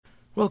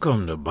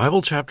Welcome to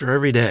Bible Chapter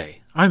Every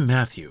Day. I'm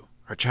Matthew.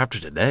 Our chapter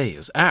today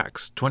is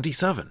Acts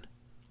 27.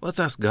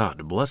 Let's ask God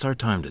to bless our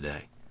time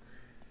today.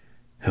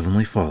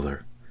 Heavenly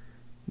Father,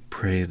 we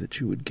pray that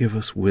you would give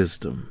us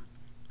wisdom,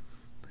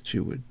 that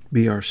you would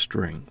be our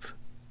strength,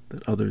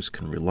 that others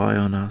can rely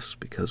on us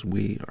because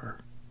we are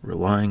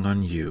relying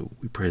on you.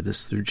 We pray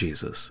this through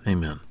Jesus.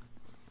 Amen.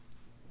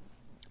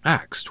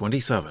 Acts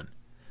 27.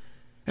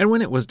 And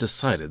when it was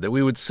decided that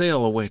we would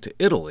sail away to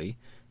Italy,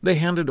 they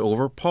handed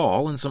over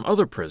Paul and some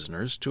other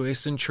prisoners to a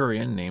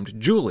centurion named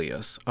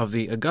Julius of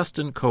the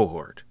Augustan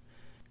cohort.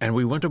 And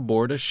we went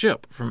aboard a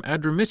ship from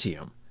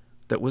Adramyttium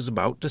that was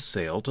about to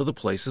sail to the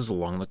places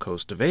along the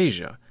coast of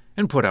Asia,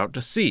 and put out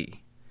to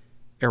sea.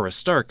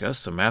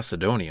 Aristarchus, a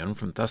Macedonian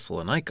from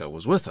Thessalonica,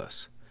 was with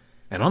us.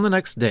 And on the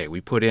next day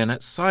we put in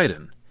at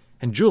Sidon,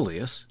 and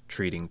Julius,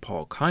 treating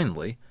Paul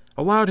kindly,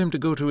 allowed him to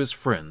go to his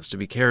friends to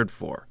be cared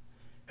for.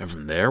 And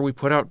from there we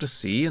put out to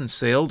sea and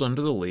sailed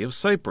under the lee of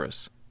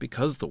Cyprus,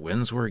 because the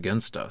winds were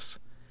against us.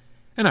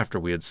 And after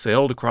we had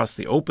sailed across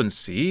the open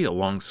sea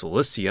along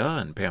Cilicia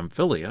and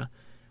Pamphylia,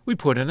 we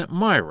put in at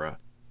Myra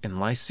in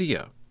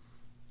Lycia.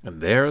 And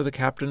there the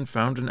captain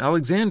found an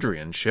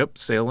Alexandrian ship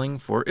sailing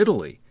for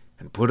Italy,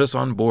 and put us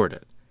on board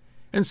it.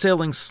 And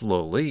sailing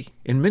slowly,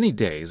 in many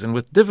days and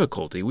with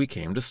difficulty we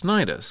came to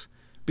Cnidus,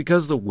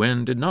 because the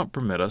wind did not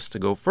permit us to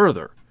go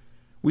further.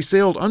 We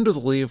sailed under the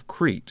lee of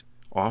Crete,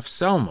 off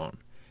Salmon,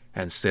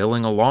 and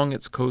sailing along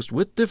its coast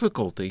with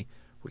difficulty,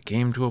 we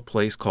came to a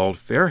place called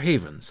Fair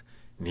Havens,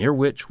 near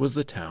which was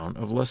the town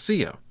of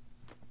Lasea.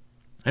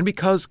 And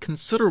because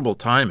considerable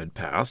time had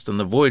passed and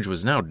the voyage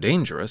was now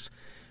dangerous,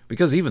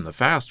 because even the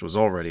fast was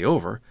already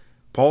over,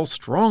 Paul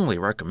strongly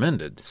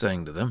recommended,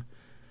 saying to them,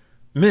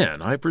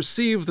 "Men, I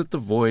perceive that the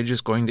voyage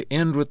is going to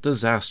end with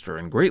disaster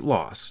and great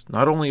loss,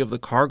 not only of the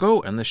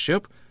cargo and the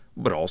ship,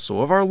 but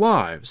also of our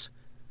lives."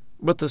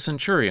 But the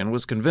centurion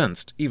was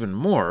convinced even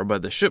more by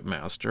the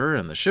shipmaster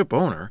and the ship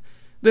owner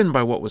than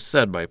by what was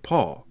said by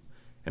Paul.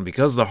 And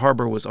because the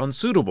harbor was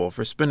unsuitable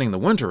for spending the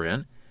winter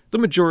in, the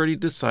majority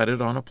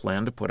decided on a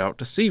plan to put out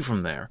to sea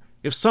from there,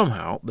 if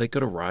somehow they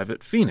could arrive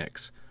at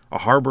Phoenix, a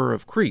harbor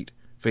of Crete,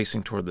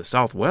 facing toward the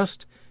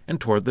southwest and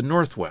toward the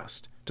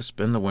northwest, to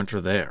spend the winter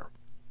there.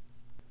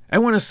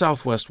 And when a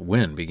southwest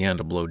wind began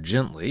to blow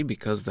gently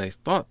because they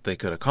thought they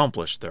could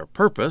accomplish their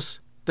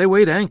purpose, they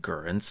weighed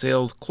anchor and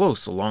sailed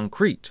close along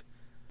Crete.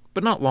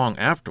 But not long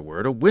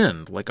afterward a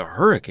wind like a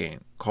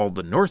hurricane, called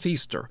the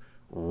northeaster,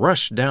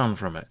 rushed down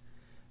from it.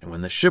 And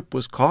when the ship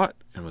was caught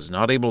and was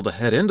not able to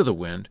head into the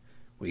wind,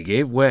 we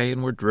gave way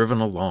and were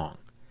driven along.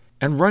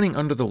 And running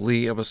under the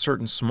lee of a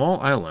certain small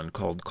island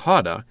called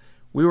Cauda,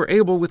 we were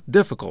able with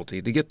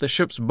difficulty to get the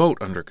ship's boat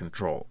under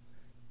control.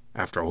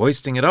 After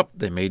hoisting it up,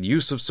 they made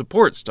use of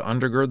supports to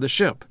undergird the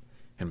ship,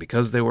 and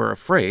because they were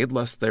afraid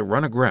lest they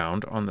run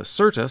aground on the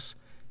Syrtis,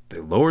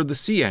 they lowered the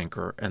sea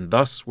anchor and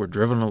thus were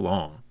driven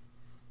along.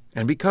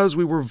 And because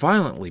we were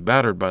violently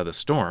battered by the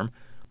storm,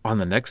 on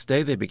the next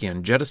day they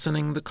began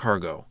jettisoning the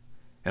cargo.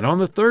 And on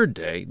the third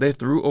day they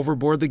threw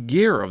overboard the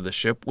gear of the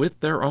ship with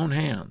their own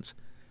hands.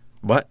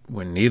 But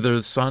when neither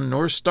the sun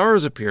nor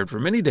stars appeared for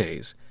many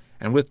days,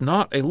 and with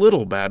not a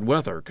little bad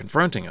weather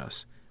confronting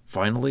us,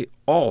 finally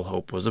all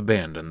hope was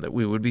abandoned that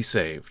we would be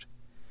saved.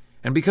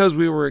 And because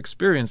we were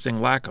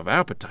experiencing lack of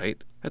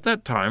appetite, at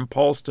that time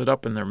Paul stood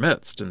up in their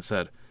midst and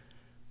said,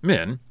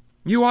 "Men,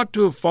 you ought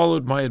to have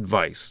followed my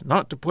advice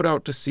not to put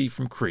out to sea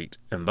from Crete,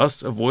 and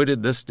thus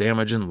avoided this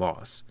damage and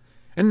loss.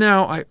 And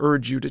now I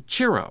urge you to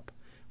cheer up,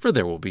 for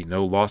there will be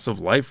no loss of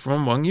life from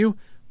among you,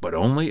 but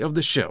only of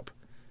the ship.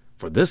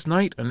 For this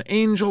night an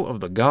angel of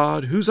the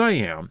God whose I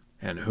am,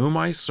 and whom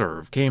I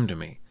serve, came to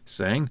me,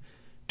 saying,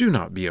 'Do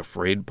not be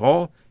afraid,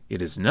 Paul.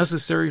 It is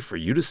necessary for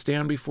you to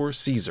stand before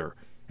Caesar,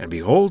 and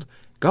behold,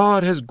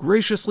 God has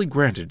graciously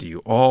granted to you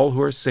all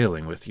who are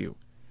sailing with you.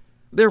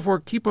 Therefore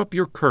keep up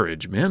your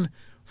courage, men,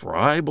 for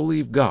I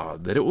believe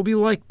God that it will be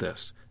like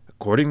this,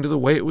 according to the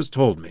way it was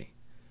told me.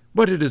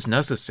 But it is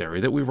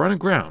necessary that we run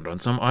aground on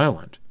some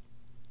island.'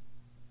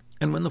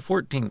 And when the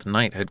 14th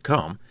night had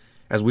come,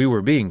 as we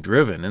were being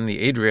driven in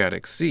the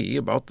Adriatic Sea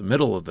about the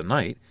middle of the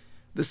night,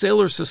 the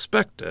sailors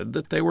suspected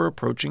that they were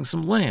approaching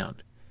some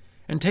land.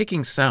 And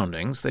taking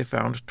soundings, they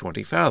found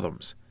 20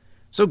 fathoms.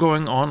 So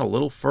going on a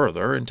little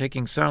further and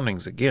taking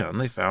soundings again,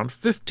 they found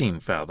 15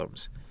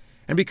 fathoms.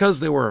 And because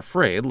they were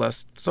afraid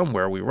lest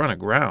somewhere we run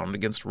aground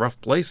against rough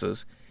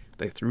places,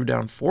 they threw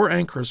down 4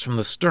 anchors from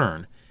the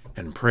stern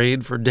and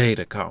prayed for day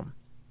to come.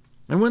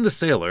 And when the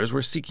sailors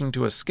were seeking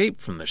to escape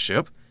from the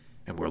ship,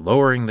 and were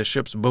lowering the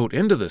ship's boat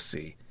into the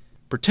sea,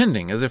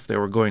 pretending as if they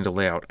were going to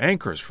lay out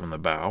anchors from the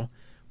bow,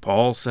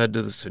 Paul said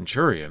to the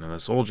centurion and the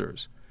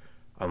soldiers,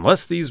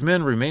 'Unless these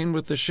men remain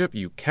with the ship,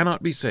 you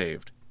cannot be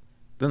saved.'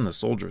 Then the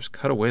soldiers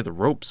cut away the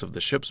ropes of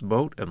the ship's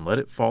boat and let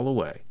it fall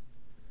away.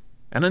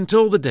 And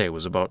until the day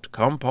was about to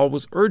come, Paul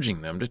was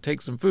urging them to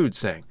take some food,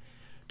 saying,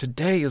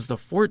 'Today is the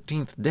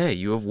 14th day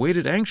you have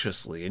waited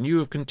anxiously, and you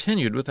have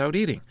continued without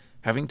eating,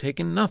 having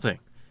taken nothing.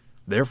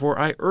 Therefore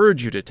I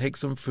urge you to take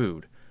some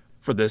food,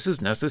 for this is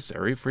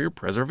necessary for your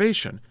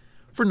preservation,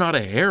 for not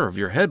a hair of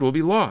your head will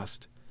be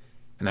lost.'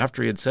 And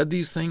after he had said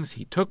these things,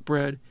 he took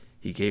bread,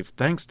 he gave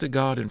thanks to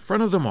God in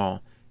front of them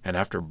all, and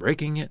after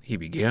breaking it, he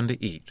began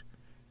to eat.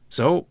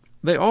 So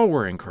they all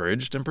were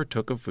encouraged and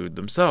partook of food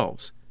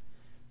themselves.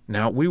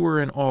 Now we were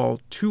in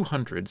all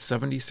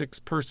 276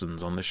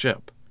 persons on the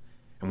ship.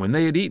 And when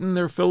they had eaten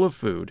their fill of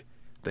food,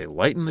 they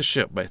lightened the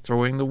ship by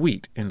throwing the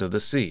wheat into the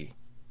sea.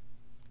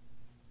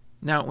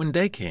 Now when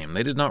day came,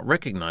 they did not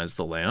recognize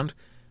the land,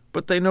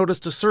 but they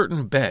noticed a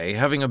certain bay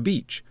having a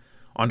beach,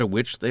 onto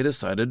which they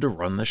decided to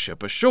run the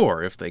ship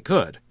ashore if they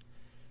could.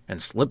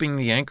 And slipping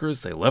the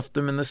anchors, they left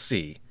them in the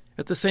sea,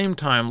 at the same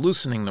time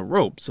loosening the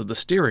ropes of the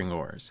steering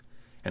oars,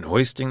 and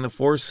hoisting the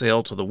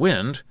foresail to the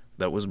wind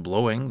that was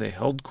blowing, they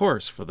held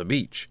course for the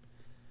beach.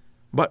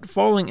 But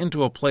falling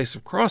into a place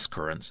of cross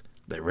currents,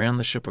 they ran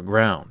the ship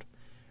aground,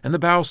 and the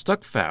bow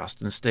stuck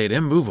fast and stayed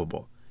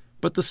immovable,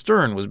 but the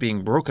stern was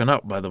being broken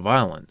up by the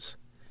violence.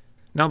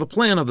 Now the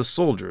plan of the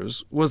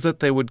soldiers was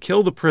that they would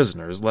kill the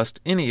prisoners lest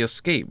any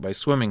escape by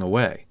swimming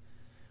away.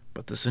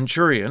 But the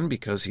centurion,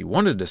 because he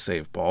wanted to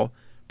save Paul,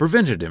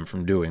 prevented him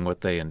from doing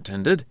what they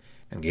intended,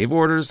 and gave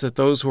orders that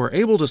those who were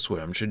able to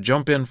swim should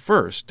jump in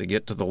first to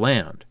get to the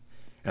land,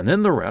 and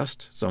then the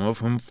rest, some of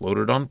whom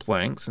floated on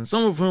planks, and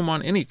some of whom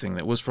on anything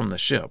that was from the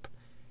ship,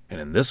 and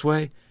in this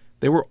way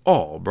they were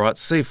all brought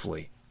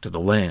safely to the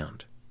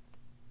land.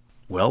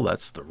 Well,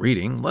 that's the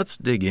reading. Let's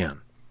dig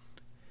in.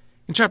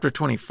 In chapter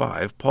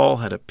 25, Paul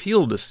had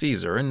appealed to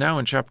Caesar, and now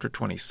in chapter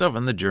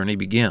 27, the journey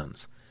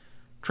begins.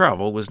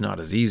 Travel was not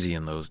as easy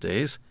in those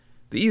days.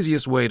 The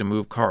easiest way to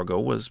move cargo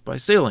was by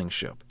sailing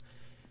ship.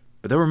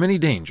 But there were many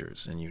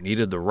dangers, and you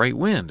needed the right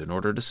wind in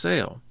order to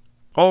sail.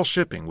 All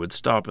shipping would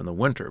stop in the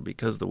winter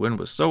because the wind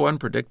was so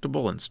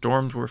unpredictable and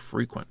storms were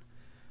frequent.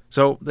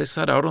 So they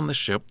set out on the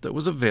ship that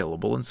was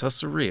available in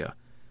Caesarea.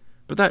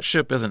 But that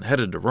ship isn't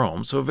headed to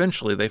Rome, so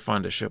eventually they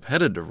find a ship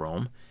headed to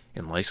Rome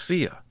in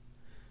Lycia.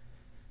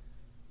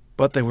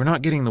 But they were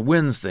not getting the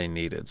winds they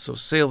needed, so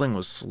sailing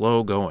was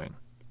slow going.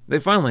 They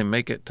finally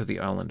make it to the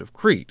island of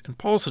Crete, and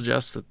Paul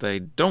suggests that they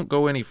don't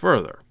go any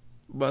further.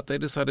 But they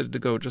decided to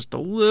go just a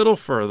little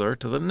further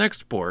to the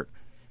next port,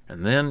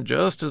 and then,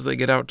 just as they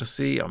get out to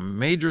sea, a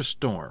major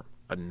storm,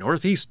 a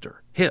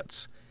northeaster,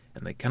 hits,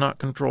 and they cannot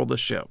control the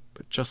ship,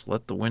 but just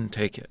let the wind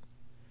take it.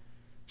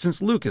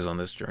 Since Luke is on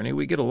this journey,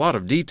 we get a lot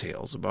of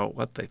details about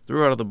what they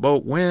threw out of the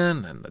boat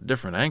when and the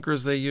different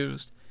anchors they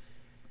used.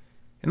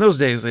 In those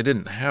days, they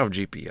didn't have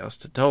GPS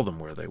to tell them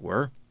where they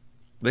were.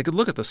 They could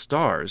look at the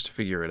stars to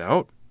figure it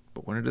out,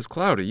 but when it is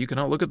cloudy, you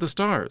cannot look at the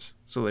stars,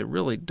 so they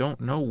really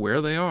don't know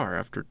where they are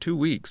after 2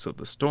 weeks of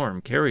the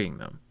storm carrying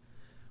them.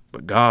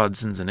 But God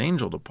sends an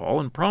angel to Paul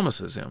and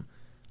promises him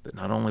that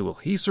not only will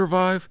he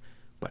survive,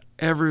 but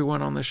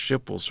everyone on the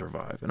ship will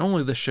survive, and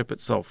only the ship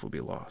itself will be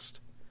lost.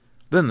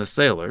 Then the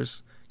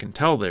sailors can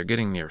tell they're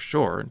getting near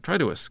shore and try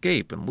to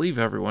escape and leave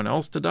everyone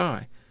else to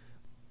die.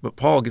 But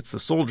Paul gets the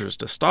soldiers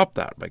to stop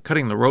that by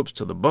cutting the ropes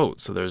to the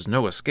boat so there's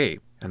no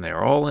escape, and they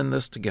are all in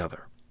this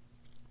together.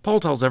 Paul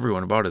tells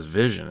everyone about his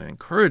vision and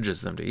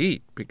encourages them to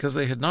eat because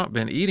they had not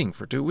been eating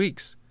for 2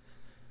 weeks.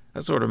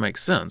 That sort of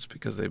makes sense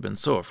because they've been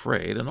so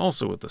afraid, and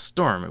also with the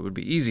storm it would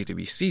be easy to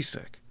be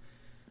seasick.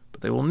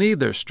 But they will need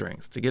their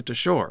strength to get to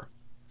shore,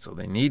 so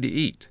they need to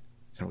eat,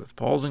 and with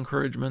Paul's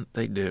encouragement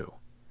they do.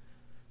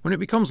 When it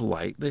becomes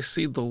light, they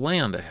see the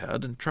land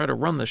ahead and try to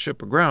run the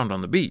ship aground on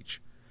the beach.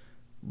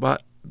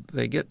 But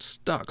they get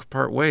stuck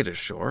part way to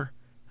shore,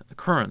 and the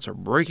currents are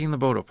breaking the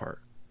boat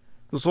apart.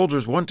 The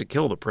soldiers want to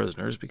kill the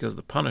prisoners because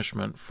the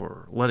punishment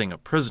for letting a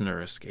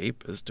prisoner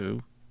escape is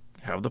to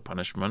have the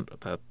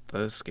punishment that the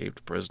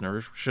escaped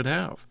prisoner should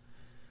have.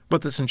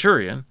 But the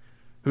centurion,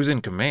 who's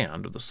in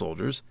command of the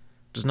soldiers,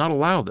 does not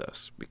allow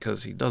this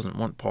because he doesn't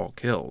want Paul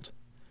killed.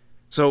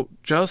 So,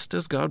 just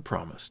as God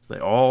promised, they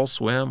all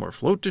swim or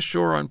float to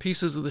shore on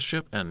pieces of the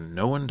ship and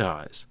no one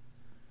dies.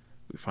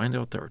 We find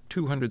out there are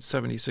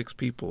 276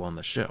 people on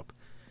the ship,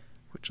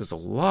 which is a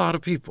lot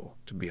of people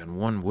to be on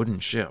one wooden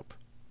ship.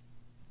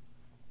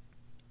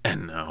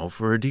 And now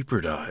for a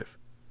deeper dive.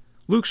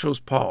 Luke shows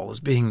Paul as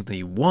being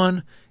the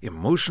one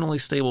emotionally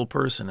stable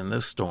person in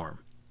this storm.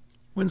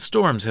 When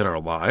storms hit our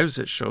lives,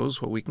 it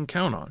shows what we can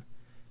count on.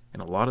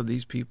 And a lot of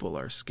these people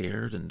are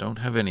scared and don't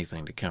have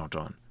anything to count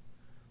on.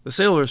 The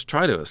sailors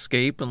try to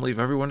escape and leave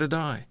everyone to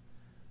die.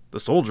 The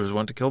soldiers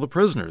want to kill the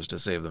prisoners to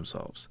save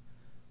themselves.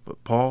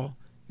 But Paul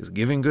is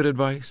giving good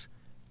advice,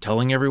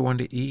 telling everyone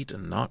to eat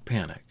and not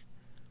panic.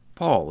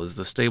 Paul is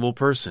the stable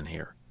person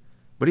here,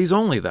 but he's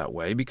only that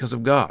way because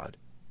of God.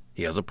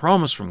 He has a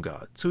promise from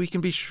God, so he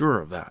can be sure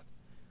of that.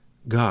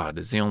 God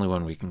is the only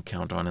one we can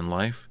count on in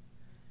life.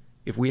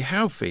 If we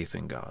have faith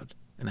in God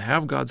and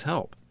have God's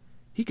help,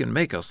 he can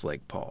make us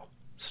like Paul,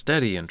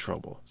 steady in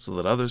trouble so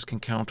that others can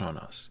count on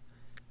us,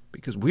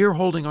 because we are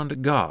holding on to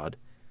God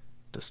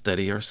to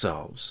steady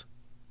ourselves.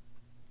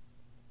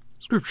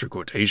 Scripture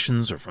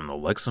quotations are from the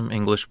Lexham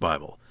English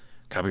Bible.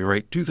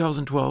 Copyright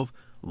 2012,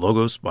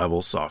 Logos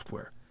Bible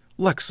Software.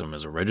 Lexham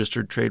is a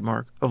registered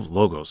trademark of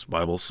Logos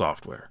Bible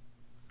Software.